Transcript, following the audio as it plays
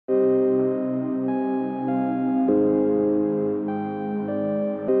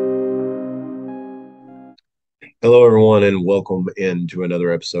Hello, everyone, and welcome into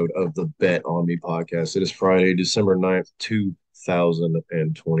another episode of the Bet On Me podcast. It is Friday, December 9th,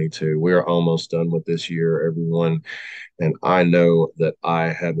 2022. We are almost done with this year, everyone. And I know that I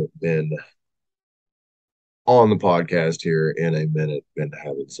haven't been on the podcast here in a minute, been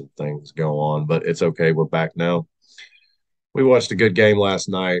having some things go on, but it's okay. We're back now. We watched a good game last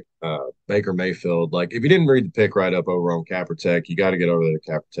night. Baker Mayfield. Like, if you didn't read the pick right up over on Capper Tech, you got to get over there to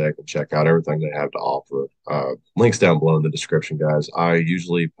Capper Tech and check out everything they have to offer. Links down below in the description, guys. I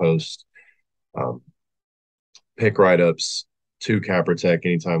usually post um, pick write ups to Capper Tech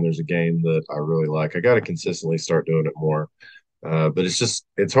anytime there's a game that I really like. I got to consistently start doing it more. But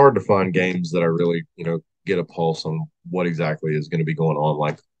it's hard to find games that I really, get a pulse on what exactly is going to be going on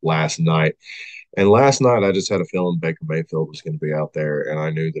like last night. And last night, I just had a feeling Baker Mayfield was going to be out there, and I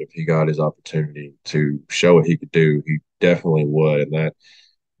knew that if he got his opportunity to show what he could do, he definitely would. And that,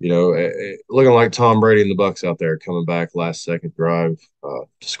 looking like Tom Brady and the Bucks out there coming back last second drive to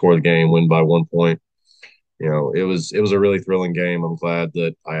score the game, win by 1 point. It was a really thrilling game. I'm glad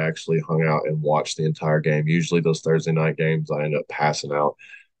that I actually hung out and watched the entire game. Usually, those Thursday night games, I end up passing out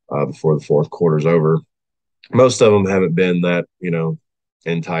before the fourth quarter's over. Most of them haven't been that,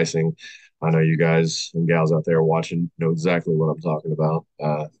 enticing. I know you guys and gals out there watching know exactly what I'm talking about.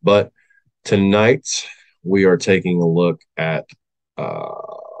 But tonight we are taking a look at uh,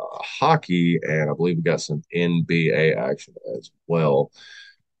 hockey, and I believe we got some NBA action as well.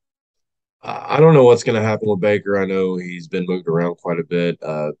 I don't know what's going to happen with Baker. I know he's been moved around quite a bit.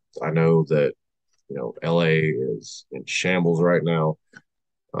 I know that LA is in shambles right now.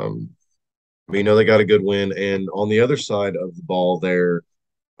 Um, they got a good win, and on the other side of the ball, there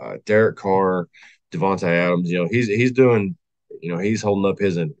Derek Carr, Devontae Adams, he's doing, he's holding up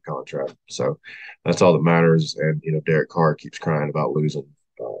his end of the contract. So that's all that matters. And Derek Carr keeps crying about losing.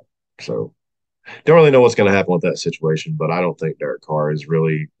 So don't really know what's going to happen with that situation, but I don't think Derek Carr is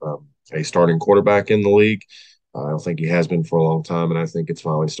really a starting quarterback in the league. I don't think he has been for a long time, and I think it's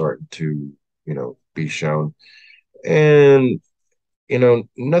finally starting to, be shown. And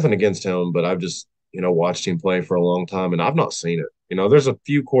nothing against him, but I've just, watched him play for a long time and I've not seen it. There's a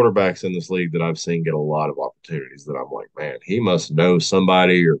few quarterbacks in this league that I've seen get a lot of opportunities that I'm like, man, he must know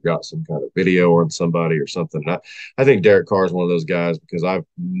somebody or got some kind of video on somebody or something. I think Derek Carr is one of those guys because I've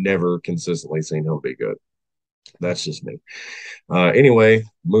never consistently seen him be good. That's just me. Anyway,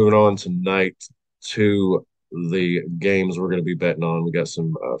 moving on tonight to the games we're going to be betting on. We got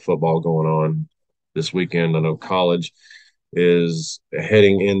some football going on this weekend. I know college is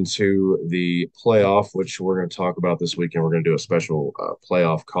heading into the playoff, which we're going to talk about this weekend. We're going to do a special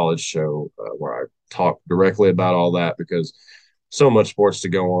playoff college show where I talk directly about all that because so much sports to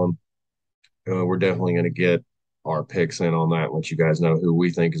go on. We're definitely going to get our picks in on that and let you guys know who we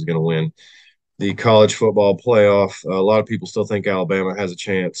think is going to win the college football playoff. A lot of people still think Alabama has a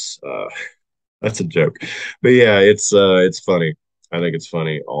chance. That's a joke, but yeah, it's funny. I think it's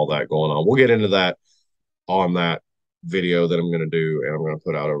funny all that going on. We'll get into that on that video that I'm going to do and I'm going to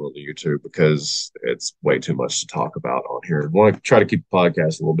put out over on the YouTube because it's way too much to talk about on here. I want to try to keep the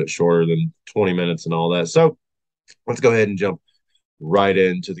podcast a little bit shorter than 20 minutes and all that. So let's go ahead and jump right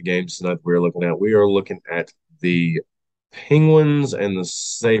into the games tonight we're looking at. We are looking at the Penguins and the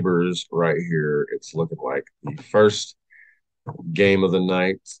Sabres right here. It's looking like the first game of the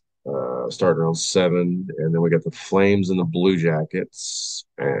night, starting around 7. And then we got the Flames and the Blue Jackets,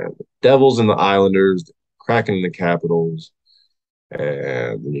 and the Devils and the Islanders, the Kraken and the Capitals.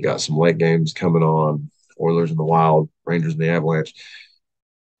 And then you got some late games coming on, Oilers and the Wild, Rangers and the Avalanche.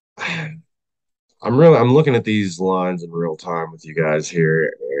 I'm looking at these lines in real time with you guys here.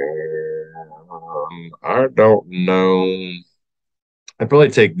 And, I don't know. I'd probably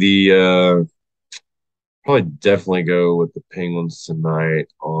take probably definitely go with the Penguins tonight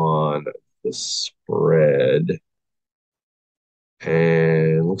on the spread.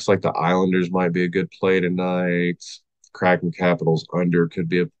 And looks like the Islanders might be a good play tonight. Kraken Capitals under could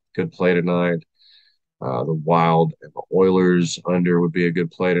be a good play tonight. The Wild and the Oilers under would be a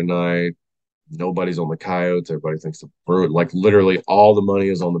good play tonight. Nobody's on the Coyotes. Everybody thinks the Bruins, like literally all the money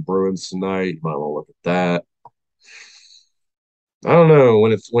is on the Bruins tonight. You might want to look at that. I don't know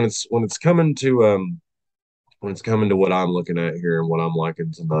when it's coming to what I'm looking at here and what I'm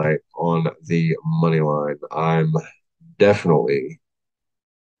liking tonight on the money line, I'm definitely,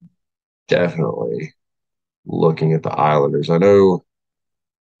 definitely looking at the Islanders. I know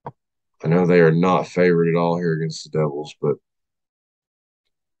they are not favored at all here against the Devils, but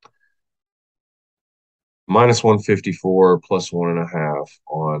minus 154 plus 1.5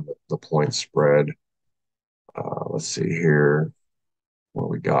 on the point spread. Let's see here what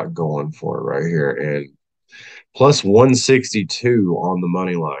we got going for it right here. And plus 162 on the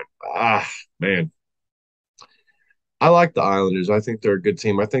money line. Man, I like the Islanders. I think they're a good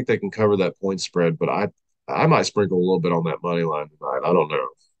team. I think they can cover that point spread, but I might sprinkle a little bit on that money line tonight. I don't know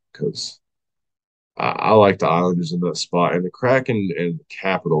because I like the Islanders in that spot. And the Kraken and the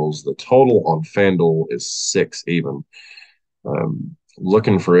Capitals, the total on FanDuel is 6 even.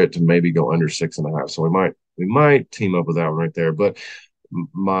 Looking for it to maybe go under 6.5. So we might team up with that one right there. But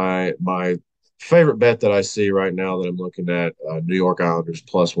my favorite bet that I see right now that I'm looking at, New York Islanders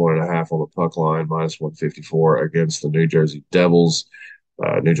plus 1.5 on the puck line, minus 154 against the New Jersey Devils.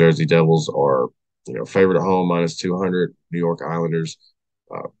 New Jersey Devils are favorite at home minus 200. New York Islanders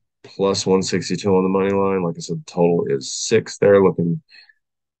uh, plus 162 on the money line. Like I said, the total is 6 there. Looking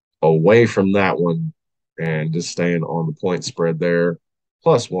away from that one and just staying on the point spread there,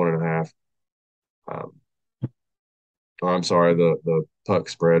 plus 1.5. Um, I'm sorry, the puck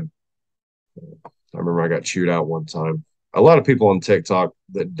spread. I remember I got chewed out one time. A lot of people on TikTok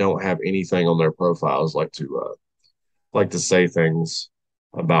that don't have anything on their profiles like to say things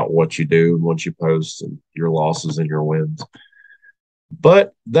about what you do and what you post and your losses and your wins.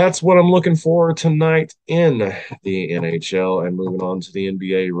 But that's what I'm looking for tonight in the NHL. And moving on to the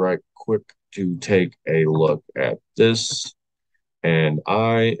NBA right quick to take a look at this. And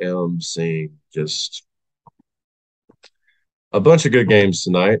I am seeing just a bunch of good games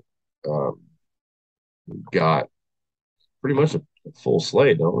tonight. Um, we've got pretty much a full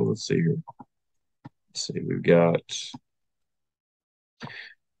slate, don't we? Let's see here. Let's see. We've got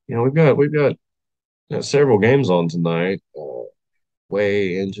several games on tonight,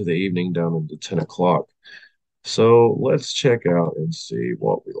 way into the evening, down into 10 o'clock. So let's check out and see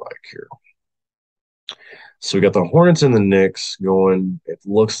what we like here. So we got the Hornets and the Knicks going. It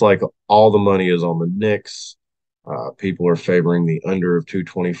looks like all the money is on the Knicks. People are favoring the under of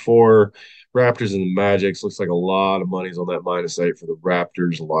 224. Raptors and the Magics. Looks like a lot of money's on that -8 for the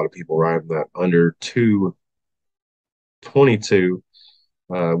Raptors. A lot of people riding that under 222.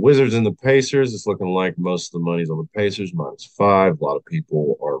 Wizards and the Pacers. It's looking like most of the money's on the Pacers, -5. A lot of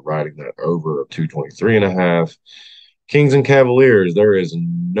people are riding that over of 223.5. Kings and Cavaliers. There is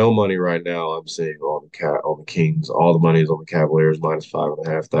no money right now I'm seeing on the Kings. All the money is on the Cavaliers,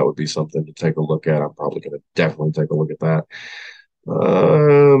 -5.5. That would be something to take a look at. I'm probably going to definitely take a look at that.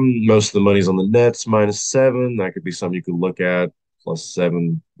 Most of the money's on the Nets, -7. That could be something you could look at.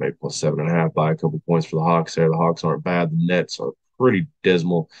 +7, maybe +7.5. Buy a couple points for the Hawks there. The Hawks aren't bad. The Nets are pretty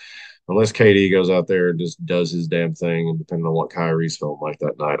dismal. Unless KD goes out there and just does his damn thing, and depending on what Kyrie's feeling like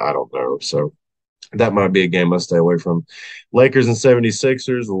that night, I don't know. So that might be a game I stay away from. Lakers and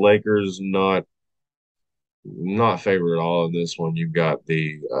 76ers. The Lakers not favored at all in this one. You've got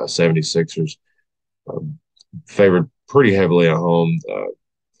the 76ers um, favored pretty heavily at home.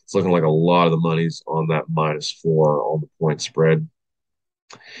 It's looking like a lot of the money's on that -4 on the point spread.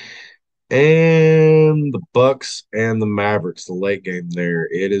 And the Bucks and the Mavericks, the late game there.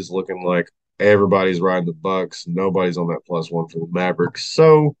 It is looking like everybody's riding the Bucks. Nobody's on that +1 for the Mavericks.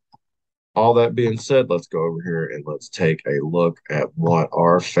 So all that being said, let's go over here and let's take a look at what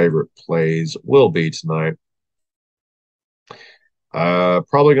our favorite plays will be tonight.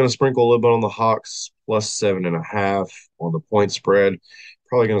 Probably going to sprinkle a little bit on the Hawks, +7.5 on the point spread.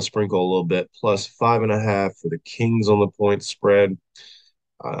 Probably going to sprinkle a little bit, +5.5 for the Kings on the point spread.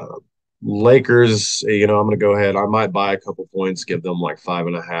 Uh, Lakers, I'm going to go ahead. I might buy a couple points, give them like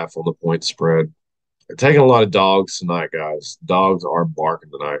 5.5 on the point spread. They're taking a lot of dogs tonight, guys. Dogs are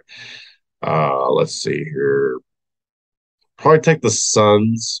barking tonight. Let's see here. Probably take the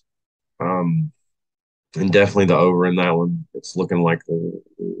Suns. And definitely the over in that one. It's looking like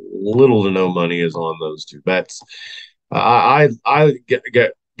little to no money is on those two bets. I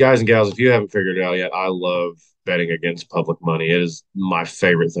get guys and gals. If you haven't figured it out yet, I love betting against public money. It is my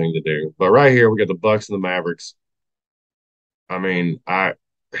favorite thing to do. But right here, we got the Bucks and the Mavericks. I mean, I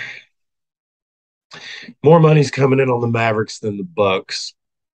more money's coming in on the Mavericks than the Bucks.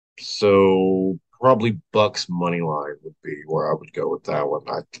 So probably Bucks money line would be where I would go with that one.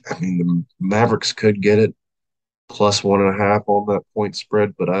 I mean, the Mavericks could get it +1.5 on that point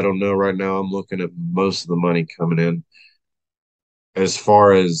spread, but I don't know right now. I'm looking at most of the money coming in as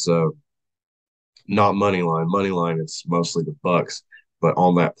far as not money line. It's mostly the Bucks, but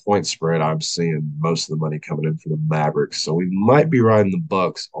on that point spread, I'm seeing most of the money coming in for the Mavericks. So we might be riding the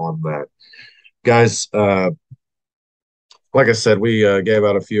Bucks on that, guys. Like I said, we gave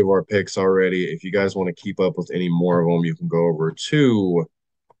out a few of our picks already. If you guys want to keep up with any more of them, you can go over to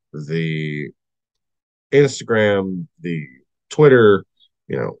the Instagram, the Twitter,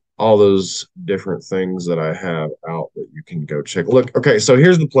 all those different things that I have out that you can go check. Look, okay, so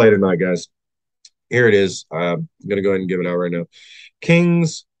here's the play tonight, guys. Here it is. I'm going to go ahead and give it out right now.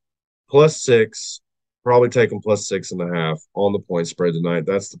 Kings +6, probably taking +6.5 on the point spread tonight.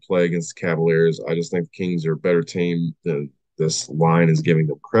 That's the play against the Cavaliers. I just think the Kings are a better team than this line is giving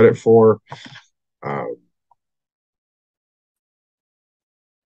them credit for. Um,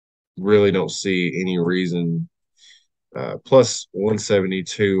 really don't see any reason. Plus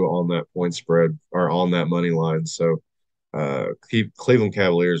 172 on that point spread or on that money line. So keep Cleveland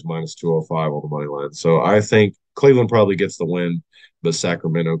Cavaliers -205 on the money line. So I think Cleveland probably gets the win, but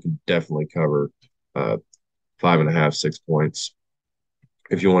Sacramento can definitely cover 5.5, 6 points.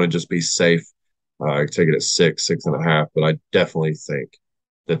 If you want to just be safe, take it at 6, 6.5. But I definitely think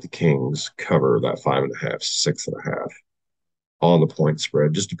that the Kings cover that 5.5, 6.5 on the point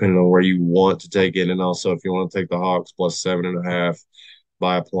spread, just depending on where you want to take it. And also, if you want to take the Hawks +7.5,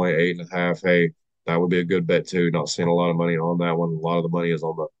 by a point, 8.5, hey, that would be a good bet too. Not seeing a lot of money on that one. A lot of the money is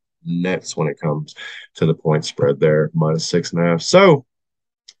on the Nets when it comes to the point spread there, -6.5. So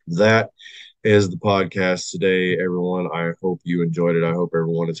that is the podcast today, everyone. I hope you enjoyed it. I hope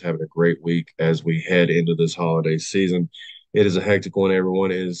everyone is having a great week as we head into this holiday season. It is a hectic one.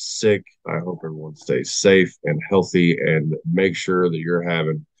 Everyone is sick. I hope everyone stays safe and healthy and make sure that you're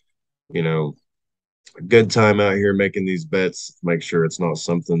having, you know, a good time out here making these bets. Make sure it's not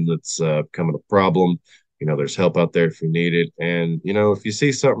something that's becoming a problem. There's help out there if you need it. And, if you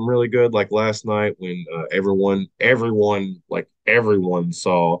see something really good, like last night when everyone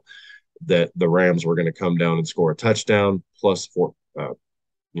saw that the Rams were going to come down and score a touchdown plus you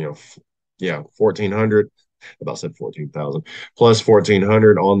know, yeah, 1,400, about said 14,000 plus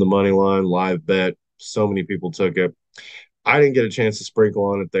 1,400 on the money line live bet. So many people took it. I didn't get a chance to sprinkle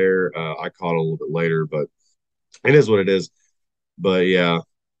on it there. I caught it a little bit later, but it is what it is. But yeah,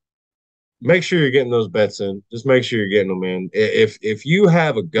 make sure you're getting those bets in. Just make sure you're getting them in. If you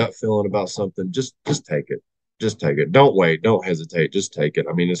have a gut feeling about something, just take it. Just take it. Don't wait. Don't hesitate. Just take it.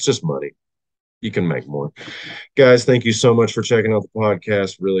 I mean, it's just money. You can make more. Guys, thank you so much for checking out the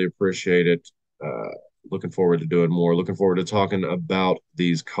podcast. Really appreciate it. Uh, Looking forward to doing more. Looking forward to talking about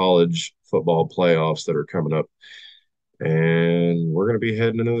these college football playoffs that are coming up. And we're going to be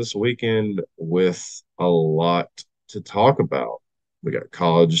heading into this weekend with a lot to talk about. We got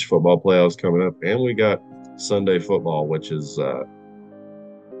college football playoffs coming up, and we got Sunday football, which has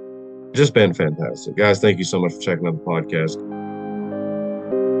just been fantastic. Guys, thank you so much for checking out the podcast.